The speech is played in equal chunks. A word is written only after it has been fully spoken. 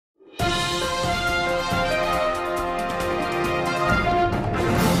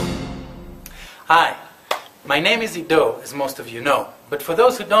Hi, my name is Ido, as most of you know, but for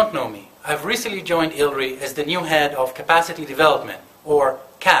those who don't know me, I've recently joined ILRI as the new head of Capacity Development, or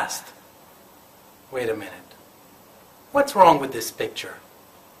CAST. Wait a minute. What's wrong with this picture?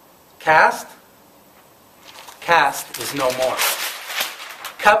 CAST? CAST is no more.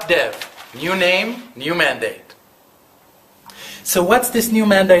 CapDev, new name, new mandate. So what's this new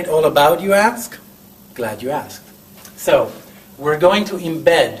mandate all about, you ask? Glad you asked. So, we're going to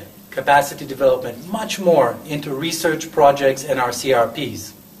embed capacity development much more into research projects and our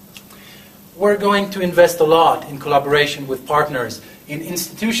CRPs. We're going to invest a lot in collaboration with partners in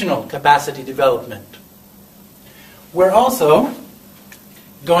institutional capacity development. We're also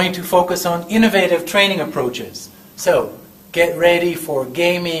going to focus on innovative training approaches. So, get ready for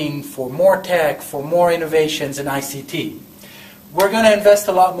gaming, for more tech, for more innovations in ICT. We're going to invest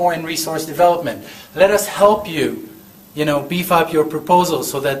a lot more in resource development. Let us help you, beef up your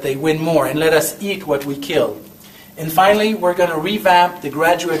proposals so that they win more, and let us eat what we kill. And finally, we're going to revamp the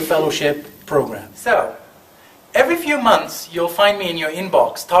graduate fellowship program. So, every few months, you'll find me in your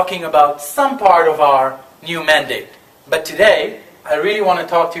inbox talking about some part of our new mandate. But today, I really want to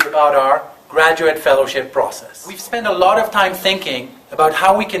talk to you about our graduate fellowship process. We've spent a lot of time thinking about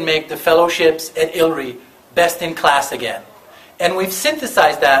how we can make the fellowships at ILRI best in class again. And we've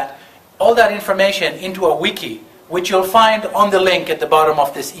synthesized all that information into a wiki, which you'll find on the link at the bottom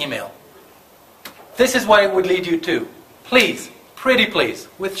of this email. This is what it would lead you to. Please, pretty please,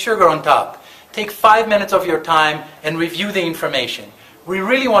 with sugar on top, take 5 minutes of your time and review the information. We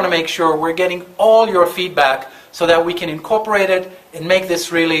really want to make sure we're getting all your feedback so that we can incorporate it and make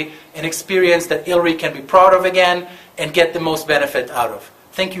this really an experience that ILRI can be proud of again and get the most benefit out of.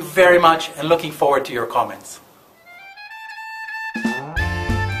 Thank you very much, and looking forward to your comments.